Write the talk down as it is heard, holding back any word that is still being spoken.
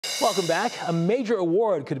Welcome back. A major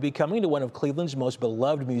award could be coming to one of Cleveland's most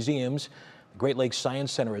beloved museums. The Great Lakes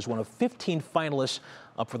Science Center is one of 15 finalists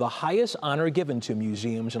up for the highest honor given to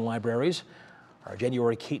museums and libraries. Our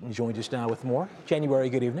January Keaton joins us now with more. January,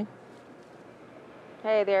 good evening.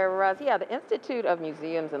 Hey there, Russ. Yeah, the Institute of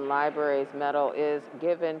Museums and Libraries medal is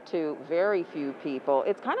given to very few people.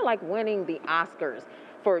 It's kind of like winning the Oscars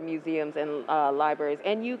for museums and libraries,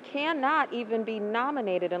 and you cannot even be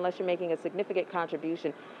nominated unless you're making a significant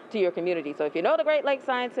contribution to your community. So if you know the Great Lakes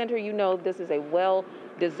Science Center, you know this is a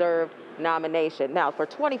well-deserved nomination. Now, for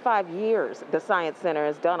 25 years, the Science Center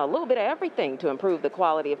has done a little bit of everything to improve the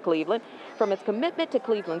quality of Cleveland, from its commitment to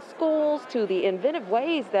Cleveland schools to the inventive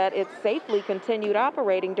ways that it safely continued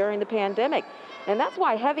operating during the pandemic. And that's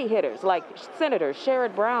why heavy hitters like Senators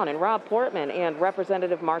Sherrod Brown and Rob Portman and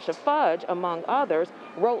Representative Marcia Fudge, among others,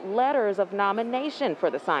 wrote letters of nomination for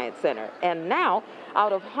the Science Center. And now,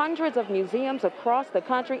 out of hundreds of museums across the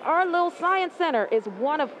country, our little Science Center is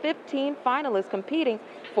one of 15 finalists competing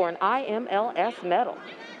for an IMLS medal.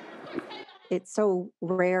 It's so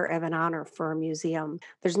rare of an honor for a museum.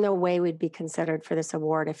 There's no way we'd be considered for this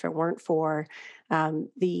award if it weren't for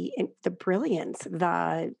the brilliance,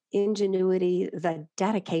 the ingenuity, the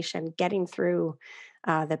dedication, getting through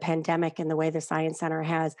the pandemic and the way the Science Center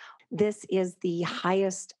has. This is the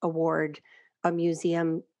highest award a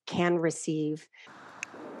museum can receive.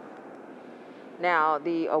 Now,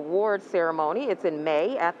 the award ceremony, it's in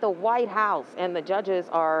May at the White House, and the judges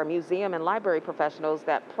are museum and library professionals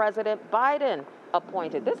that President Biden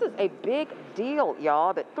appointed. This is a big deal,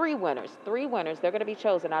 y'all, that three winners, they're going to be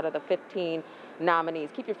chosen out of the 15 nominees.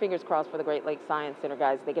 Keep your fingers crossed for the Great Lakes Science Center,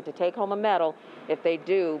 guys. They get to take home a medal if they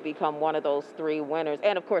do become one of those three winners.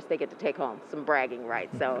 And, of course, they get to take home some bragging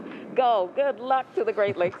rights. So, good luck to the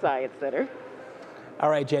Great Lakes Science Center. All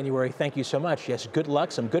right, January, thank you so much. Yes, good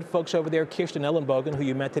luck. Some good folks over there. Kirsten Ellenbogen, who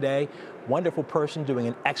you met today, wonderful person doing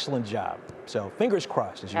an excellent job. So fingers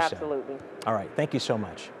crossed, as you said. Absolutely. All right, thank you so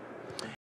much.